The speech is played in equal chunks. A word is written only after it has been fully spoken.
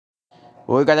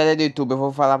Oi, galera do YouTube, eu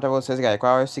vou falar pra vocês, galera,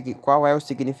 qual é o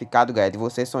significado, galera, de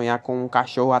você sonhar com um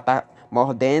cachorro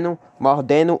mordendo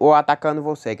ou atacando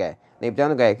você, galera.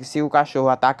 Lembrando, galera, que se o cachorro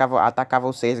atacar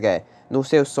vocês, galera, no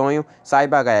seu sonho,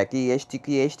 saiba, galera, que este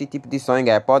tipo de sonho,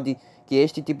 galera, pode ter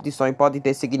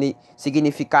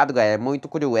significado, galera, muito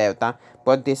cruel, tá?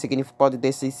 Pode ter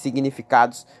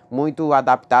significados muito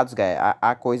adaptados, galera,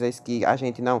 a coisas que a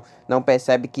gente não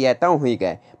percebe que é tão ruim,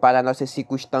 galera, para nossas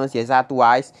circunstâncias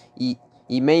atuais e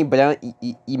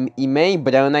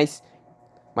membranas.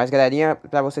 Mas, galerinha,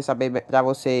 para você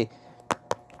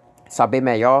saber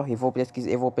melhor, eu vou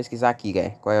pesquisar aqui,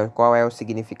 galera, qual é o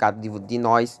significado de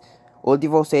nós, ou de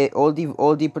você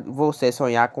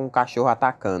sonhar com um cachorro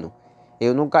atacando.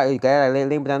 Eu nunca, galera,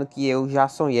 lembrando que eu já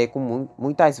sonhei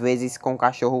muitas vezes com o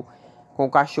cachorro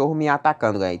me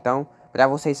atacando, galera. Então, para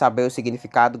vocês saberem o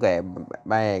significado, galera,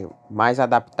 mais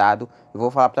adaptado, eu vou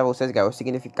falar para vocês, galera, o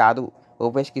significado. Vou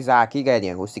pesquisar aqui,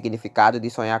 galerinha, o significado de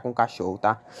sonhar com cachorro,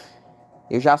 tá?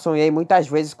 Eu já sonhei muitas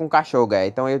vezes com cachorro,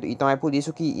 galera. Então é por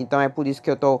isso que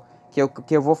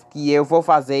eu vou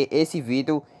fazer esse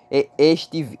vídeo,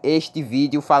 este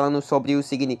vídeo falando sobre o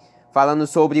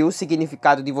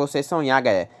significado de você sonhar,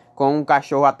 galera, com um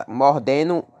cachorro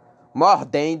mordendo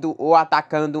ou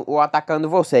atacando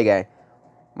você, galera.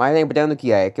 Mas lembrando que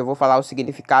eu vou falar o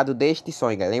significado deste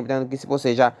sonho, galera. Lembrando que se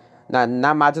você já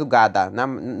na madrugada,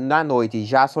 na noite,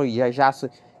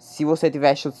 se você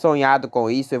tiver sonhado com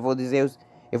isso, eu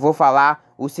vou falar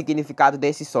o significado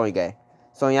desse sonho, galera.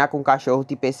 Sonhar com um cachorro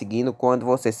te perseguindo, quando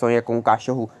você sonha com um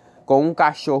cachorro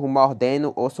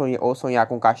mordendo, ou sonhar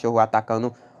com um cachorro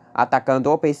atacando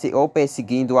ou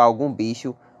perseguindo algum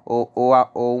bicho, ou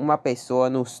uma pessoa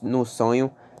no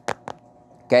sonho.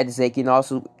 Quer dizer que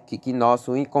nosso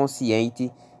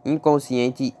inconsciente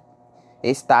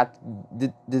está,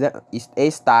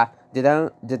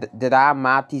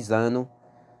 dramatizando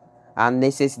a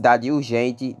necessidade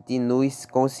urgente de nos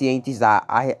conscientizar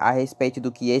a respeito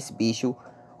do que esse bicho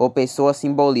ou pessoa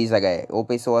simboliza, galera. Ou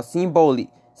pessoa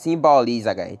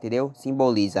simboliza, galera, entendeu?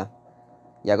 Simboliza.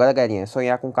 E agora, galerinha,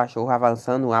 sonhar com um cachorro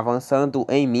avançando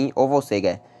em mim ou você,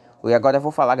 galera. E agora eu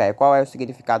vou falar, galera, qual é o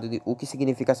significado o que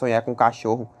significa sonhar com um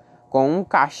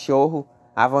cachorro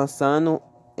avançando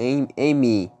em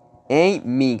mim. Em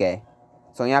mim, galera.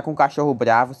 Sonhar com um cachorro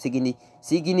bravo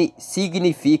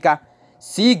significa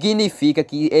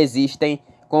que existem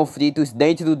conflitos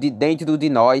dentro de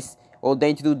nós ou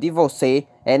dentro de você.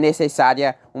 É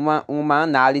necessária uma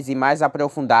análise mais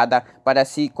aprofundada para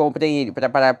se compreender,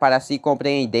 para se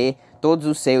compreender todos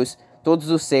os seus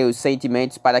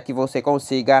sentimentos, para que você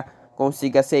consiga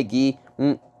seguir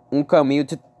um caminho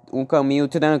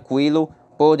tranquilo.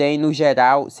 Porém, no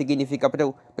geral, significa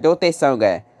proteção,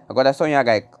 galera. Agora, sonhar,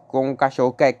 galera, com um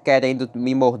cachorro querendo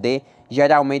me morder.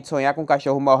 Geralmente, sonhar com um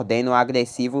cachorro mordendo,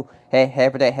 agressivo,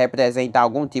 representa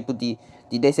algum tipo de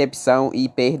decepção e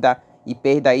perda. E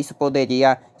perda, isso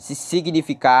poderia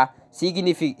significar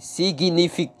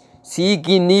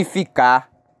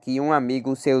que um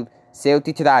amigo seu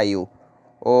te traiu.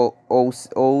 Ou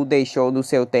deixou no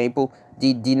seu tempo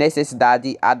de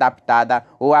necessidade adaptada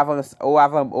ou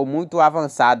muito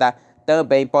avançada.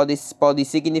 Também pode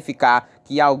significar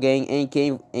que alguém em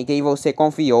quem você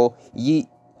confiou e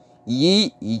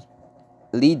lhe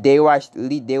deu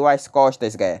as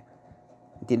costas, galera.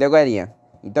 Entendeu, galerinha?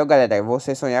 Então, galera,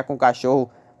 você sonhar com um cachorro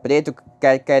preto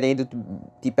querendo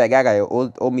te pegar, galera,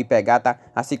 ou me pegar, tá?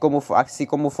 Assim como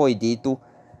foi dito,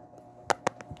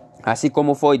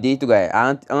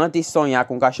 galera, antes sonhar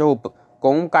com um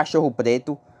cachorro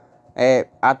preto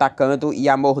atacando e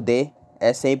a morder,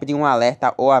 é sempre um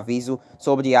alerta ou aviso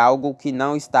sobre algo que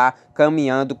não está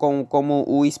caminhando como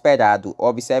o esperado.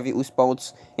 Observe os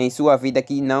pontos em sua vida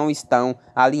que não estão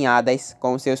alinhados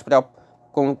com os seus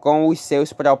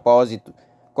propósitos.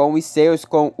 Com os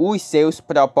seus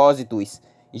propósitos.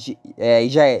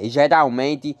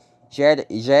 Geralmente,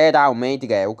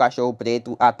 galera, o cachorro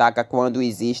preto ataca quando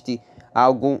existe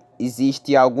algum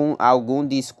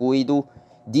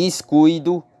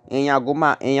descuido em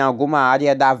alguma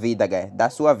área da vida, galera, da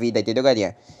sua vida, entendeu,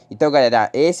 galerinha? Então, galera,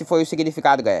 esse foi o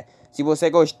significado, galera. Se você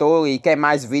gostou e quer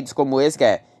mais vídeos como esse,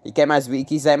 galera,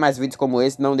 quiser mais vídeos como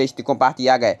esse, não deixe de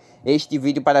compartilhar, galera, este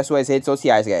vídeo para suas redes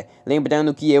sociais, galera.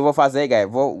 Lembrando que eu vou fazer, galera,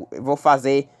 vou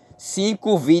fazer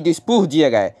 5 vídeos por dia,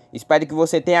 galera. Espero que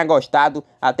você tenha gostado.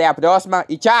 Até a próxima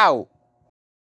e tchau!